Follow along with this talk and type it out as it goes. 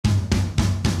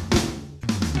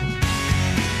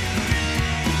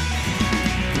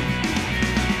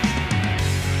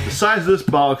size of this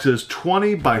box is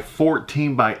 20 by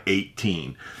 14 by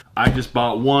 18. I just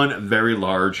bought one very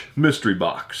large mystery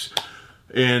box.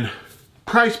 And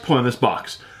price point on this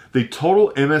box, the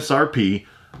total MSRP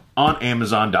on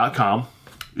Amazon.com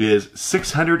is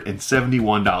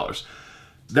 $671.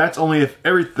 That's only if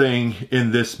everything in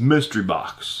this mystery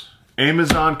box,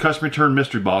 Amazon custom return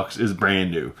mystery box, is brand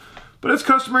new. But it's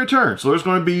custom return, so there's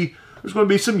going to be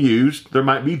some used, there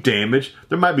might be damage,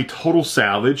 there might be total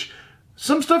salvage.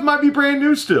 Some stuff might be brand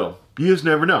new still. You just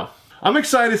never know. I'm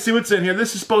excited to see what's in here.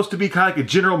 This is supposed to be kind of like a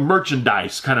general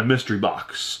merchandise kind of mystery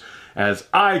box. As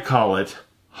I call it,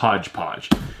 hodgepodge.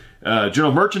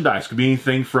 General merchandise could be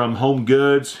anything from home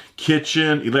goods,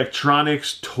 kitchen,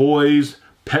 electronics, toys,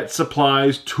 pet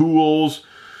supplies, tools,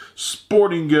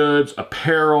 sporting goods,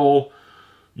 apparel,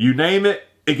 you name it,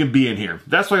 it can be in here.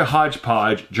 That's why a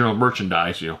hodgepodge, general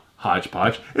merchandise, you know,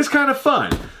 hodgepodge, is kind of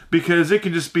fun because it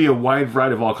can just be a wide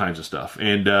variety of all kinds of stuff.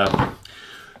 And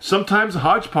sometimes the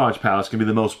hodgepodge pallets can be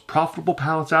the most profitable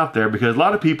pallets out there because a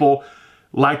lot of people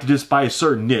like to just buy a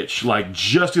certain niche, like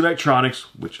just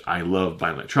electronics, which I love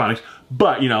buying electronics,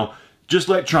 but you know, just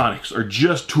electronics or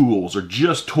just tools or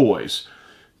just toys.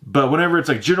 But whenever it's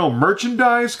like general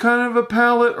merchandise kind of a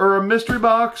pallet or a mystery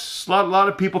box, a lot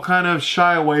of people kind of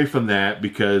shy away from that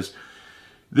because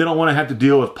they don't want to have to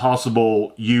deal with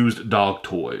possible used dog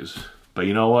toys. But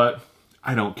you know what?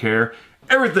 I don't care.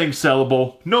 Everything's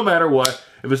sellable, no matter what.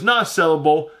 If it's not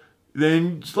sellable,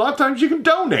 then a lot of times you can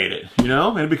donate it, you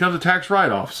know, and it becomes a tax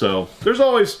write-off. So there's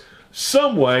always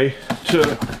some way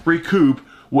to recoup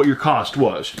what your cost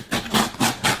was.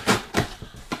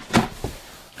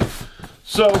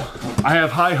 So I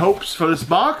have high hopes for this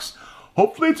box.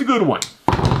 Hopefully it's a good one.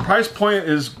 Price point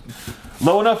is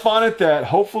low enough on it that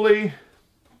hopefully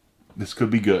this could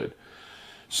be good.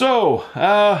 So,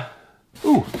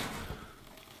 ooh,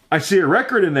 I see a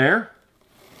record in there.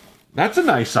 That's a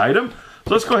nice item.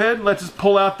 So let's go ahead and let's just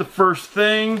pull out the first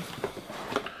thing.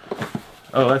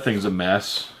 Oh, that thing's a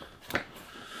mess.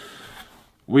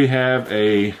 We have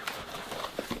a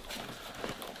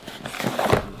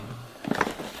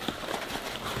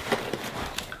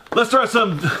let's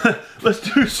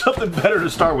do something better to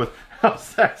start with.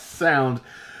 How's that sound?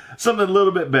 Something a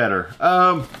little bit better.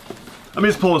 Let me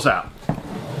just pull this out.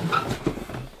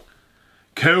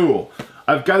 Cool.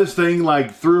 I've got this thing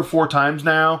like 3 or 4 times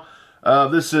now.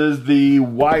 This is the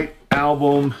White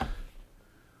Album.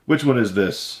 Which one is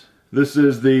this? This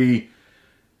is the...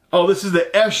 Oh, this is the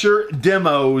Escher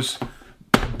Demos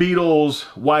Beatles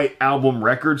White Album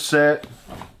record set.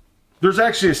 There's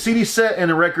actually a CD set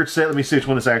and a record set. Let me see which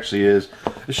one this actually is.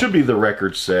 It should be the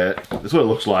record set. That's what it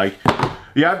looks like.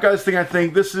 Yeah, I've got this thing, I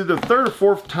think. This is the 3rd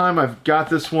or 4th time I've got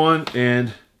this one.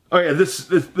 And, oh yeah, this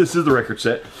is the record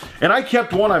set. And I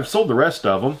kept one. I've sold the rest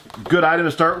of them. Good item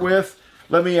to start with.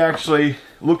 Let me actually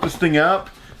look this thing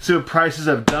up. See what prices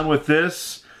I've done with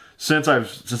this since I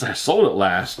sold it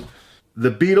last. The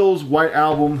Beatles White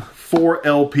Album 4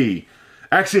 LP.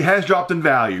 Actually, it has dropped in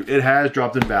value. It has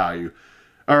dropped in value.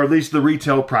 Or at least the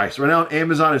retail price. Right now on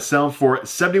Amazon it's selling for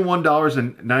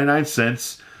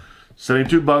 $71.99.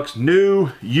 72 bucks. New,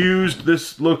 used.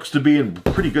 This looks to be in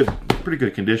pretty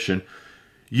good condition.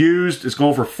 Used is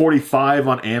going for $45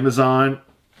 on Amazon.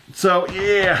 So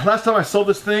yeah, last time I sold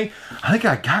this thing, I think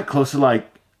I got close to like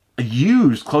a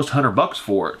used close to 100 bucks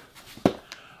for it.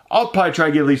 I'll probably try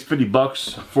to get at least 50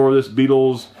 bucks for this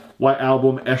Beatles White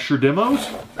Album Escher Demos.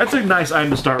 That's a nice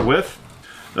item to start with.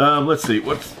 Let's see,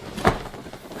 what's...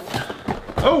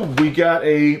 Oh, we got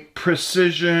a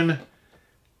Precision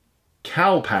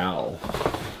Cow Pal.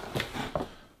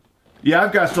 Yeah,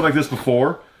 I've got stuff like this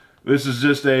before. This is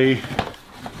just a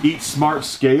Eat Smart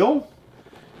scale.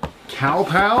 Cow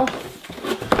Pal.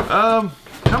 How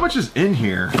much is in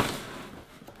here?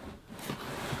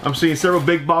 I'm seeing several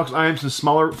big box items and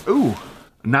smaller. Ooh,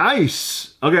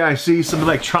 nice. Okay, I see some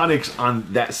electronics on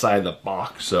that side of the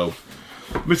box. So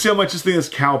let me see how much this thing, this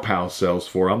Cow Pal, sells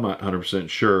for. I'm not 100%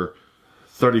 sure.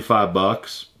 35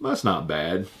 bucks. That's not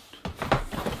bad.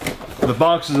 The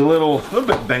box is a little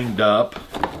bit banged up.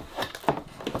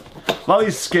 A lot of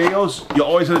these scales, you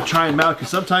always have to try them out because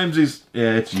sometimes these,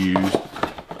 yeah, it's used.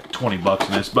 20 bucks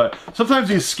in this, but sometimes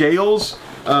these scales,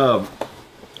 the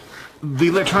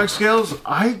electronic scales,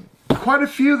 quite a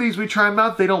few of these, we try them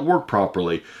out, they don't work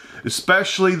properly.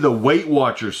 Especially the Weight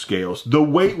Watcher scales. The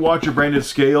Weight Watcher branded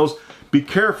scales, be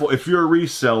careful if you're a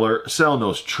reseller selling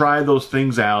those. Try those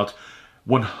things out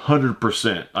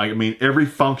 100%. I mean, every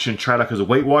function, try it out because the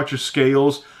Weight Watcher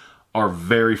scales are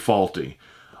very faulty.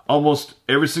 Almost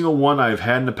every single one I've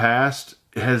had in the past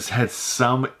has had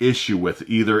some issue with.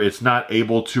 Either it's not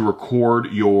able to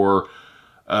record your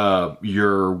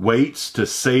your weights to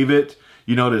save it,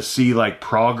 you know, to see like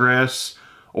progress,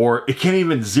 or it can't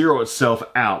even zero itself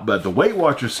out. But the Weight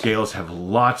Watcher scales have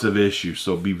lots of issues,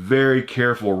 so be very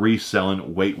careful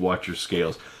reselling Weight Watcher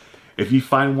scales. If you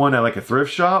find one at like a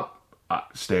thrift shop,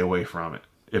 stay away from it.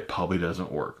 It probably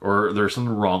doesn't work, or there's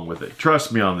something wrong with it.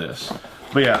 Trust me on this.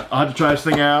 But yeah, I'll have to try this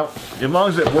thing out. As long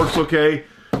as it works okay,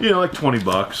 you know, like 20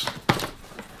 bucks.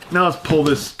 Now let's pull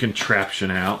this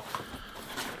contraption out.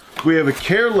 We have a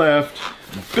Care Left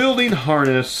building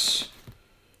harness.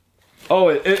 Oh,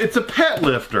 it's a pet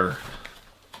lifter.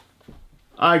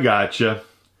 I gotcha.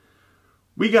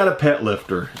 We got a pet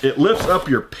lifter. It lifts up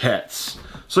your pets.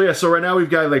 So yeah, so right now we've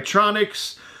got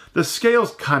electronics. The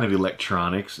scale's kind of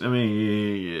electronics. I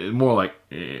mean, more like,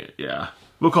 yeah,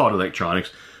 we'll call it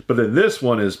electronics. But then this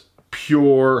one is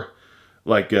pure,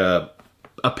 like a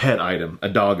pet item, a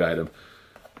dog item.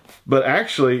 But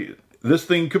actually, this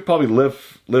thing could probably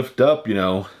lift up, you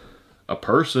know, a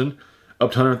person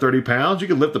up to 130 pounds. You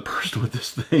could lift a person with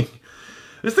this thing.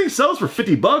 This thing sells for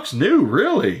 50 bucks new,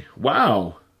 really.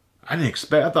 Wow. I didn't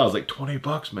expect, I thought it was like 20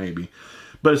 bucks maybe.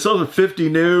 But it sells for 50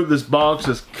 new. This box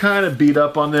is kind of beat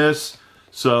up on this.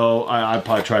 So I'd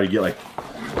probably try to get like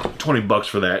 20 bucks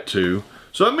for that too.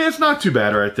 So I mean, it's not too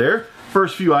bad right there.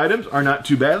 First few items are not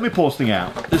too bad. Let me pull this thing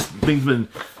out. This thing's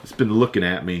been looking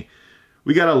at me.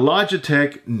 We got a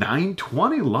Logitech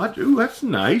 920. Ooh, that's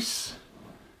nice.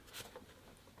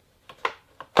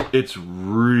 It's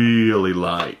really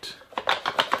light.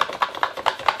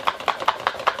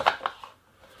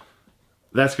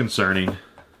 That's concerning.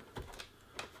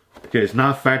 Okay, it's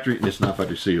not factory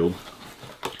sealed.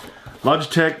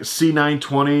 Logitech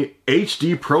C920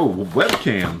 HD Pro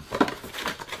webcam.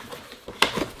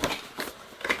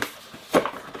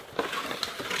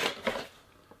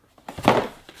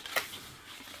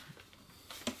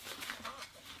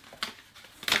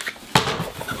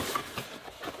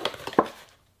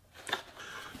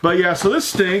 But yeah, so this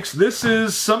stinks. This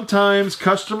is sometimes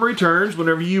custom returns.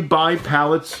 Whenever you buy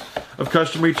pallets of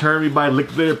custom return, you buy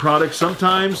liquidated products,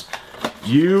 sometimes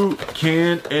you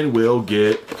can and will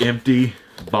get empty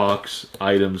box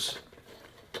items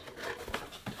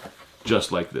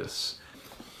just like this.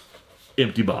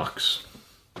 Empty box.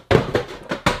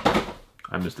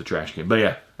 I missed the trash can, but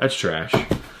yeah, that's trash.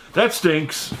 That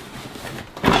stinks.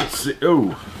 Let's see.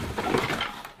 Oh.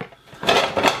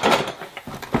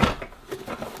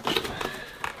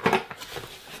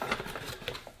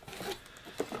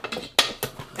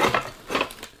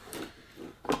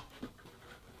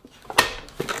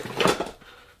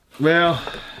 Well,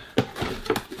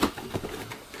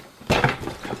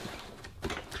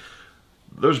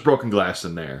 there's broken glass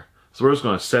in there. So we're just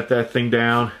going to set that thing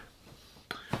down.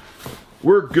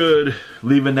 We're good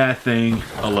leaving that thing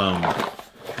alone.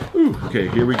 Ooh, okay,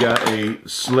 here we got a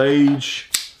Slage.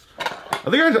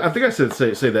 I think I said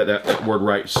say that word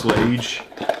right, Slage.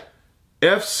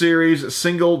 F-Series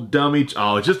single dummy.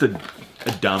 Oh, it's just a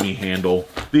dummy handle.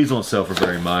 These don't sell for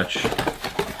very much.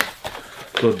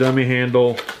 So dummy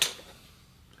handle.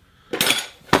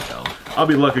 I'll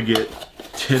be lucky to get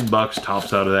 10 bucks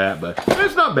tops out of that, but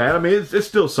it's not bad. I mean, it's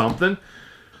still something.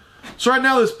 So right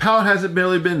now, this pallet hasn't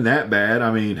really been that bad. I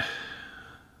mean,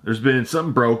 there's been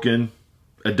something broken,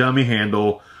 a dummy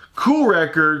handle, cool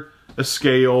record, a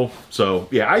scale. So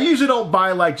yeah, I usually don't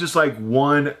buy like just like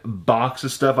one box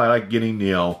of stuff. I like getting,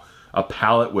 you know, a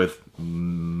pallet with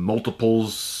multiple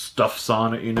stuffs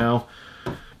on it, you know.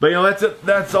 But you know,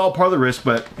 that's all part of the risk.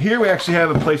 But here we actually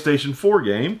have a PlayStation 4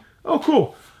 game. Oh,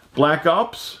 cool. Black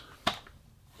Ops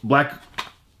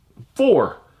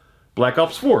 4.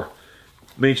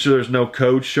 Make sure there's no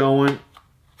code showing.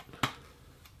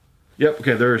 Yep,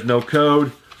 okay, there's no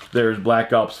code. There's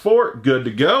Black Ops 4, good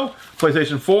to go.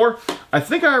 PlayStation 4. I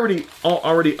think I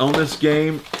already own this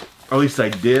game, or at least I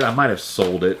did. I might have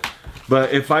sold it.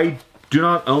 But if I do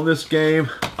not own this game,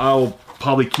 I'll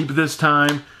probably keep it this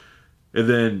time, and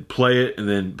then play it, and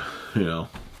then, you know,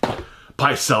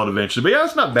 probably sell it eventually. But yeah,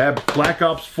 that's not bad. Black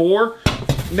Ops 4.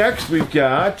 Next, we've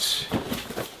got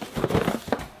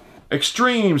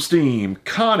Extreme Steam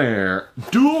Conair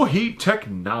Dual Heat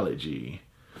Technology.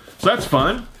 So that's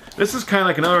fun. This is kind of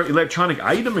like another electronic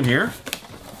item in here.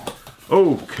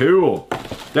 Oh, cool.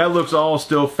 That looks all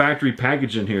still factory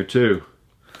packaged in here too.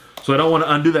 So I don't want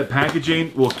to undo that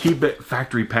packaging. We'll keep it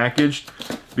factory packaged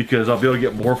because I'll be able to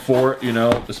get more for it, you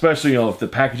know, especially, you know, if the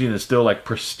packaging is still like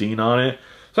pristine on it.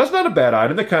 So that's not a bad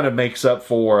item. That kind of makes up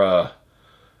for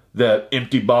the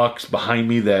empty box behind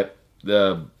me, the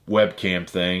webcam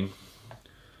thing.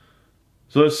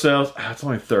 So this sells. It's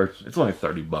only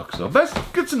 30 bucks though.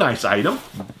 It's a nice item.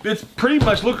 It's pretty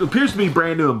much appears to be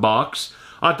brand new in box.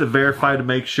 I'll have to verify to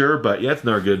make sure, but yeah, it's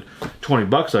another good 20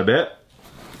 bucks, I bet.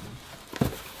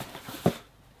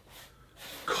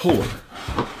 Cooler.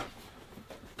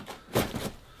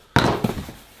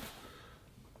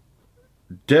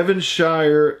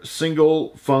 Devonshire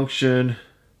single function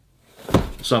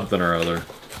something or other.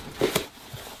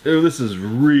 Ooh, this is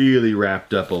really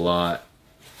wrapped up a lot.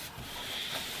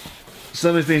 Some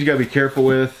of these things you gotta be careful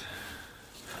with.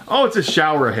 Oh, it's a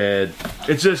shower head.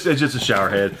 It's just a shower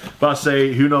head. But I'll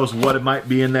say, who knows what it might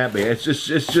be in that, but it's just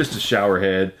a shower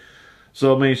head.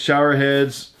 So I mean, shower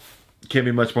heads can't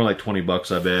be much more like 20 bucks,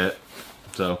 I bet.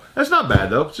 So that's not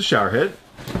bad though. It's a shower head.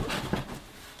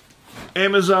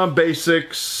 Amazon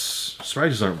Basics.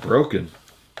 Surprised aren't broken.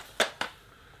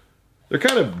 They're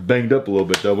kind of banged up a little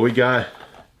bit though, but we got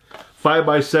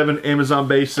 5x7 Amazon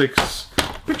Basics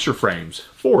picture frames.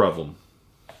 4 of them.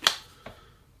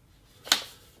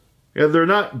 Yeah, they're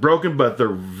not broken, but they're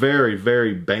very,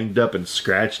 very banged up and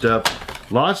scratched up.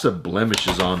 Lots of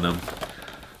blemishes on them.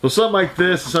 So something like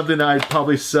this is something that I'd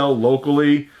probably sell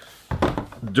locally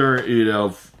during, you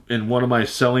know, in one of my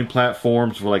selling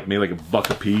platforms for like maybe like $1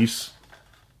 a piece.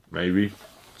 Maybe.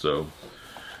 So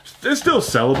it's still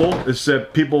sellable. It's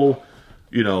that people,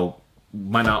 you know,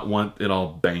 might not want it all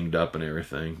banged up and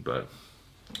everything, but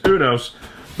who knows.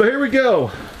 But here we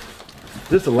go.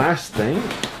 This is the last thing.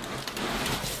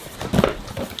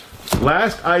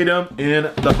 Last item in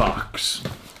the box.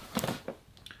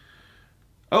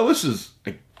 Oh, this is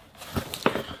a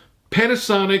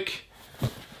Panasonic.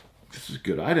 This is a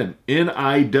good item.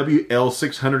 NIWL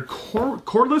 600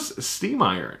 cordless steam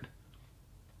iron.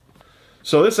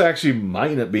 So this actually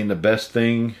might end up being the best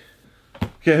thing.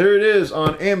 Okay, here it is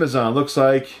on Amazon. Looks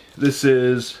like this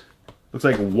is, looks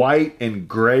like white and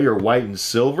gray or white and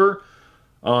silver.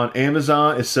 On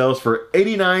Amazon, it sells for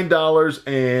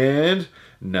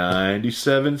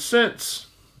 $89.97.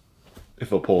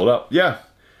 If I'll pull it up. Yeah.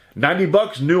 90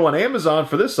 bucks new on Amazon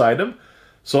for this item.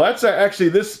 So that's actually,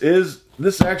 this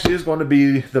actually is going to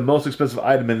be the most expensive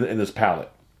item in this pallet.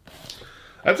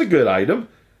 That's a good item.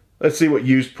 Let's see what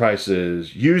used price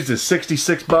is. Used is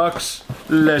 66 bucks.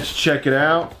 Let's check it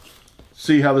out.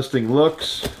 See how this thing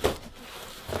looks.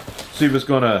 See if it's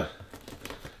gonna,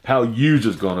 how used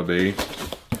it's gonna be.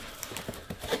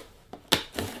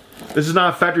 This is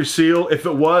not a factory seal. If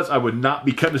it was, I would not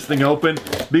be cutting this thing open.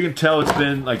 But you can tell it's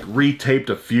been like retaped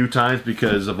a few times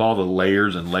because of all the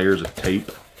layers and layers of tape.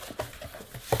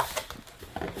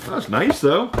 That's nice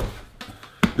though.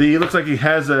 It looks like it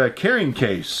has a carrying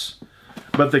case.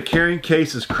 But the carrying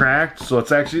case is cracked, so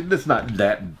it's not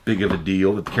that big of a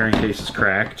deal that the carrying case is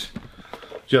cracked.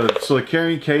 So the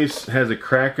carrying case has a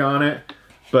crack on it,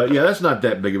 but yeah, that's not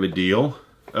that big of a deal.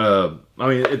 I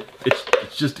mean,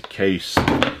 it's just a case.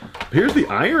 Here's the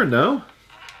iron though.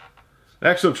 It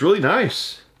actually looks really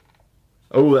nice.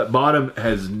 Oh, that bottom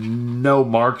has no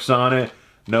marks on it,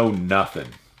 no nothing.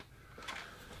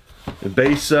 The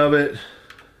base of it,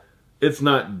 it's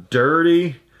not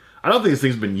dirty. I don't think this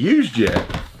thing's been used yet.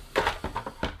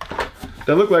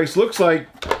 That looks like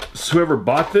whoever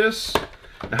bought this.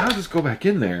 Now how does this go back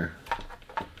in there?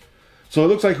 So it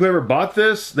looks like whoever bought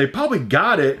this, they probably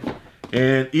got it,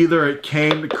 and either it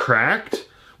came cracked,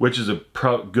 which is a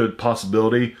good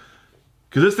possibility,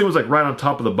 because this thing was like right on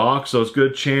top of the box, so it's a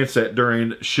good chance that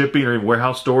during shipping or in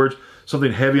warehouse storage,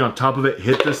 something heavy on top of it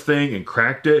hit this thing and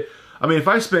cracked it. I mean, if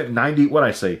I spent 90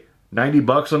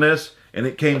 bucks on this and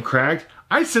it came cracked,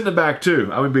 I'd send it back too.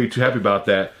 I wouldn't be too happy about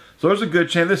that. So there's a good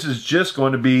chance this is just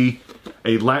going to be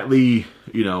a lightly,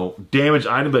 you know, damaged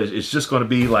item, but it's just going to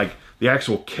be like the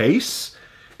actual case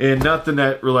and nothing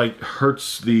that really like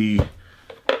hurts the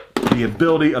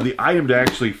ability of the item to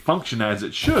actually function as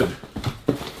it should.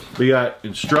 We got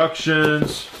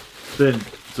instructions, then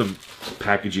some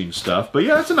packaging stuff. But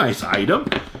yeah, that's a nice item.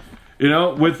 You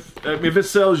know, if it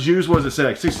sells used, what does it say?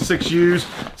 Like 66 used.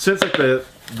 Since like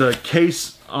the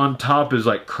case on top is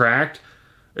like cracked,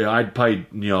 I'd probably,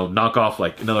 you know, knock off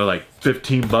like another like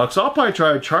 15 bucks. I'll probably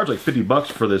try to charge like 50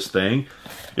 bucks for this thing.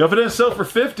 You know, if it didn't sell for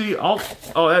 50,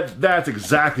 that's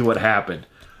exactly what happened.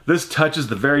 This touches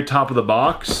the very top of the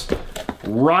box.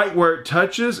 Right where it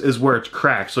touches is where it's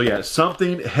cracked. So yeah,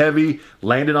 something heavy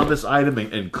landed on this item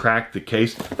and cracked the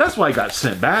case. That's why it got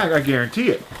sent back, I guarantee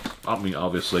it. I mean,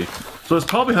 obviously. So it's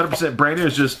probably 100% brand new.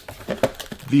 It's just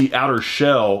the outer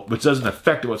shell, which doesn't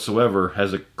affect it whatsoever,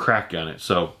 has a crack on it.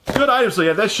 So good item. So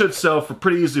yeah, that should sell for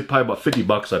pretty easily, probably about 50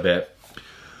 bucks, I bet.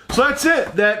 So that's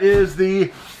it. That is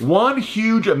the one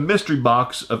huge mystery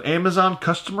box of Amazon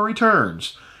customer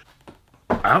returns.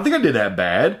 I don't think I did that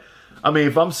bad. I mean,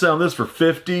 if I'm selling this for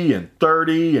 50 and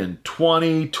 30 and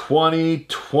 20, 20,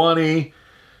 20,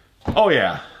 oh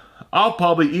yeah, I'll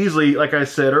probably easily, like I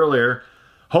said earlier,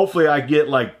 hopefully I get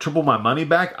like triple my money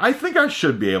back. I think I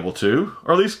should be able to,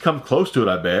 or at least come close to it,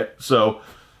 I bet. So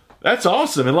that's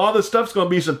awesome. And a lot of this stuff's going to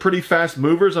be some pretty fast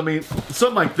movers. I mean,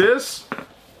 something like this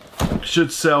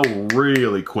should sell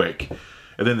really quick.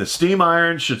 And then the steam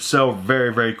iron should sell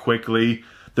very, very quickly.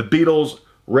 The Beatles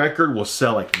record will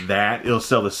sell like that. It'll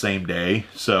sell the same day.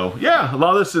 So yeah, a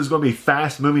lot of this is going to be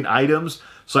fast moving items.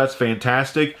 So that's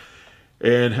fantastic.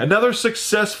 And another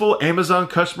successful Amazon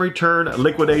customer return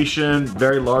liquidation,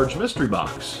 very large mystery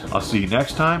box. I'll see you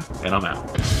next time, and I'm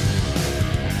out.